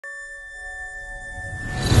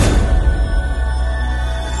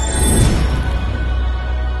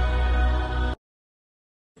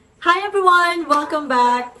Hi everyone! Welcome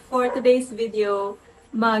back! For today's video,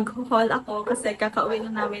 mag-haul ako kasi kakauwi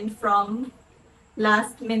na namin from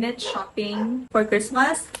last-minute shopping for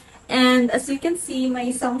Christmas. And as you can see,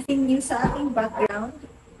 may something new sa ating background.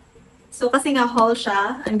 So kasi nga haul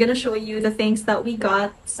siya, I'm gonna show you the things that we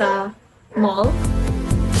got sa mall.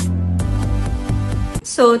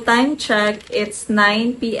 So time check, it's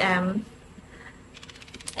 9 p.m.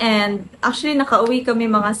 And actually nakauwi kami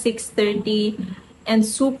mga 6:30. And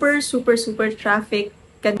super traffic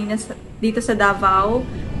kanina dito sa Davao.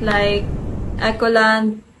 Like,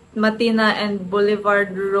 Ecoland, Matina, and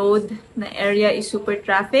Boulevard Road na area is super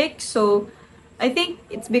traffic. So, I think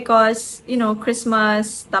it's because, you know,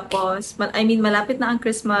 Christmas, tapos, malapit na ang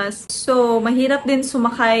Christmas. So, mahirap din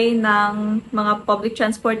sumakay ng mga public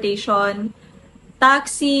transportation.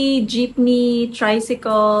 Taxi, jeepney,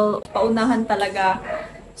 tricycle, paunahan talaga.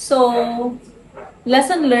 So,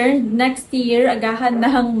 lesson learned, next year, agahan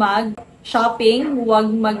nang mag-shopping,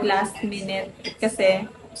 huwag mag-last minute. Kasi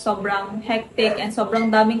sobrang hectic and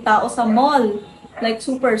sobrang daming tao sa mall. Like,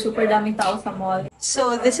 super daming tao sa mall.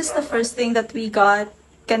 So, this is the first thing that we got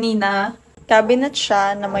kanina. Cabinet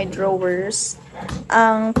siya na may drawers.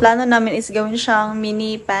 Ang plano namin is gawin siyang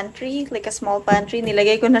mini pantry, like a small pantry.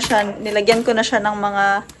 Nilagyan ko na siya ng mga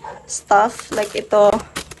stuff, like ito.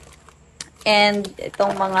 And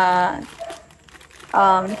itong mga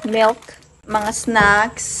milk, mga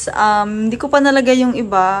snacks. Hindi ko pa nalagay yung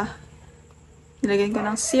iba. Nilagyan ko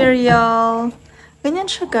ng cereal. Ganyan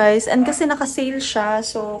siya, guys. And kasi naka-sale siya,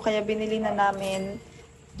 so kaya binili na namin.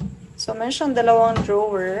 So, meron siyang dalawang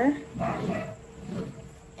drawer.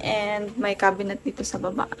 And may cabinet dito sa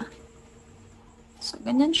baba. So,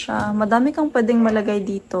 ganyan siya. Madami kang pwedeng malagay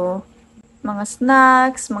dito. Mga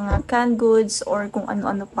snacks, mga canned goods, or kung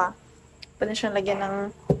ano-ano pa. Pwede siyang lagyan ng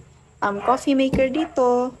coffee maker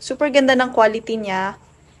dito. Super ganda ng quality niya.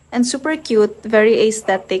 And super cute. Very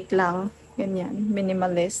aesthetic lang. Ganyan.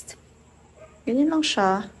 Minimalist. Ganyan lang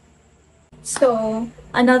siya. So,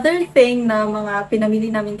 another thing na mga pinamili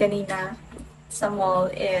namin kanina sa mall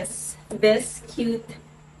is this cute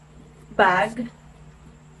bag.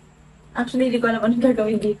 Actually, hindi ko alam anong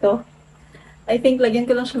gagawin dito. I think lagyan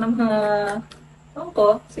ko lang siya ng mga,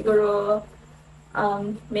 siguro,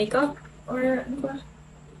 makeup or ano ba?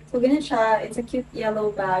 So, ganyan siya. It's a cute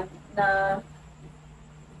yellow bag na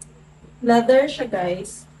leather siya,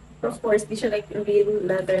 guys. But of course, di siya like real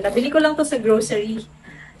leather. Nabili ko lang to sa grocery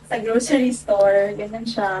store. Ganyan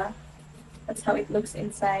siya. That's how it looks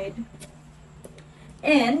inside.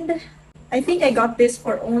 And I think I got this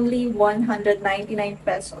for only 199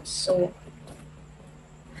 pesos. So,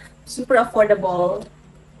 super affordable.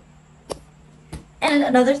 And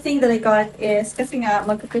another thing that I got is, kasi nga,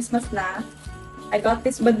 magka-Christmas na, I got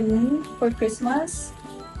this balloon for Christmas.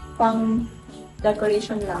 Pang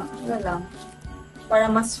decoration lang. Wala lang.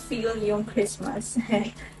 Para mas feel yung Christmas.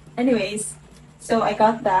 Anyways, so I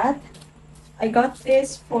got that. I got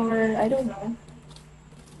this for, I don't know.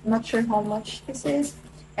 I'm not sure how much this is.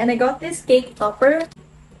 And I got this cake topper.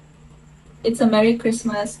 It's a Merry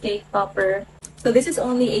Christmas cake topper. So this is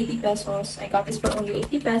only 80 pesos. I got this for only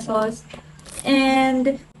 80 pesos.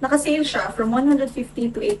 And naka-sale siya from 150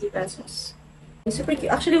 to 80 pesos. Super cute.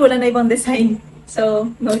 Actually, wala na ibang design. So,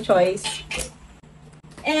 no choice.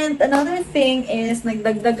 And another thing is,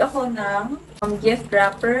 nagdagdag ako ng gift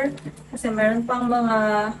wrapper. Kasi meron pang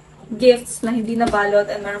mga gifts na hindi nabalot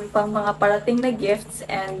and meron pang mga parating na gifts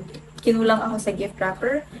and kinulang ako sa gift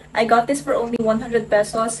wrapper. I got this for only 100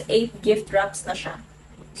 pesos. 8 gift wraps na siya.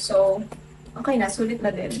 So, okay na. Sulit na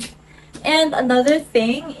din. And another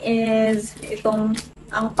thing is itong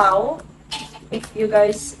ang pao. If you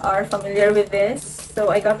guys are familiar with this. So,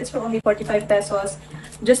 I got this for only 45 pesos.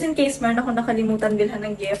 Just in case meron ako nakalimutan bilhan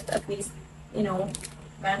ng gift, at least, you know,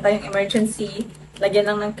 meron tayong emergency, lagyan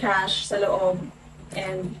lang ng cash sa loob.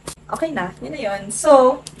 And, okay na. Yun na yun.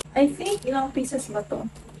 So, I think, ilang pieces ba to?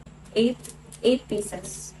 8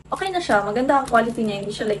 pieces. Okay na siya. Maganda ang quality niya.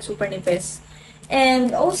 Hindi siya like super nipis.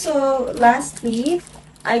 And also, lastly,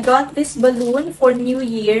 I got this balloon for New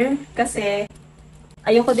Year kasi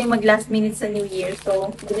ayoko din mag-last minute sa New Year. So,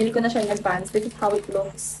 binili ko na siya in advance. This is how it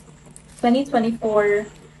looks. 2024.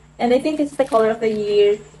 And I think it's the color of the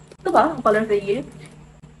year. Ito ba? Ang color of the year?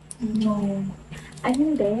 No. Ay,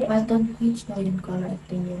 hindi. Maldon peach na yung color of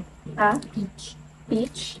the year. Ha? Peach.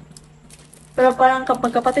 Peach? Pero parang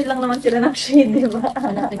kapag-kapatid lang naman sila ng shade, di ba?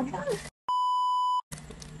 Malapit lang.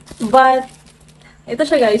 But, ito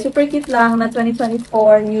siya guys. Super cute lang na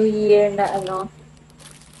 2024 New Year na ano.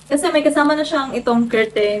 Kasi may kasama na siyang itong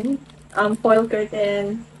curtain, foil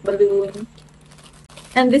curtain, balloon.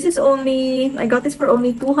 And this is only, I got this for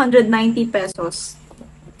only 290 pesos.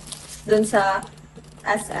 dun sa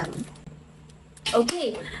SM.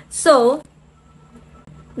 Okay, so,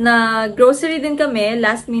 grocery din kami,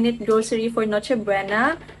 last minute grocery for Noche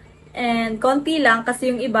Buena. And konti lang kasi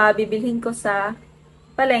yung iba bibilhin ko sa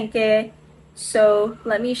palengke. So,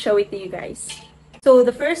 let me show it to you guys. So,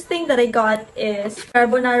 the first thing that I got is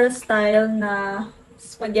carbonara style na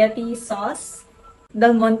spaghetti sauce,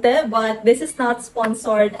 Del Monte, but this is not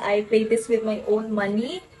sponsored. I paid this with my own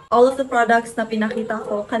money. All of the products na pinakita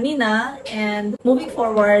ko kanina and moving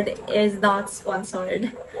forward is not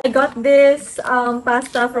sponsored. I got this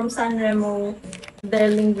pasta from Sanremo,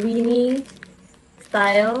 their linguine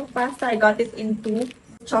style pasta. I got it into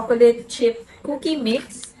chocolate chip cookie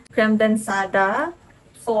mix, creme densada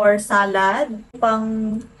for salad,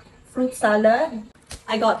 pang fruit salad.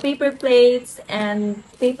 I got paper plates and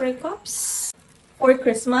paper cups for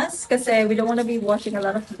Christmas kasi we don't want to be washing a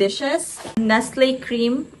lot of dishes. Nestle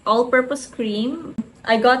cream, all-purpose cream.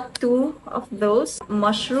 I got 2 of those.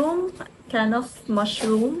 Mushroom, can of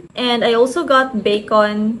mushroom. And I also got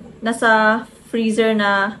bacon. Nasa freezer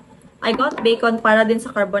na. I got bacon para din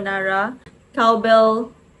sa carbonara.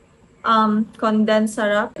 Cowbell condensed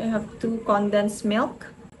syrup. I have 2 condensed milk.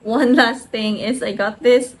 One last thing is I got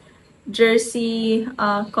this Jersey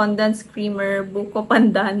condensed creamer buko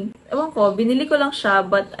pandan. Ewan ko, binili ko lang siya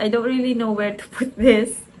but I don't really know where to put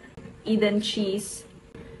this. Eden cheese.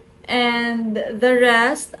 And the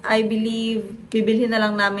rest, I believe, bibilhin na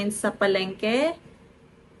lang namin sa palengke.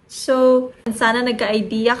 So, sana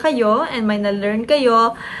nagka-idea kayo and may na-learn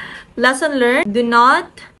kayo. Lesson learned, do not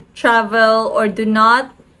travel or do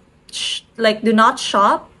not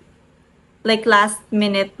shop like last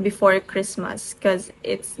minute before Christmas because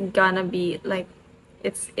it's gonna be like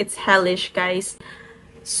it's hellish, guys.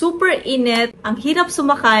 Super init, ang hirap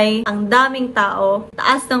sumakay, ang daming tao,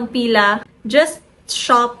 taas ng pila. Just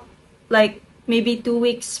shop like maybe 2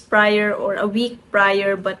 weeks prior or a week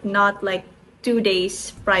prior but not like 2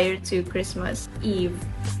 days prior to Christmas Eve.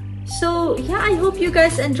 So yeah, I hope you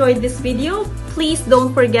guys enjoyed this video. Please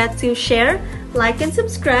don't forget to share, like, and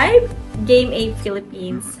subscribe. Ka-gameape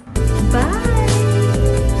Philippines. Bye!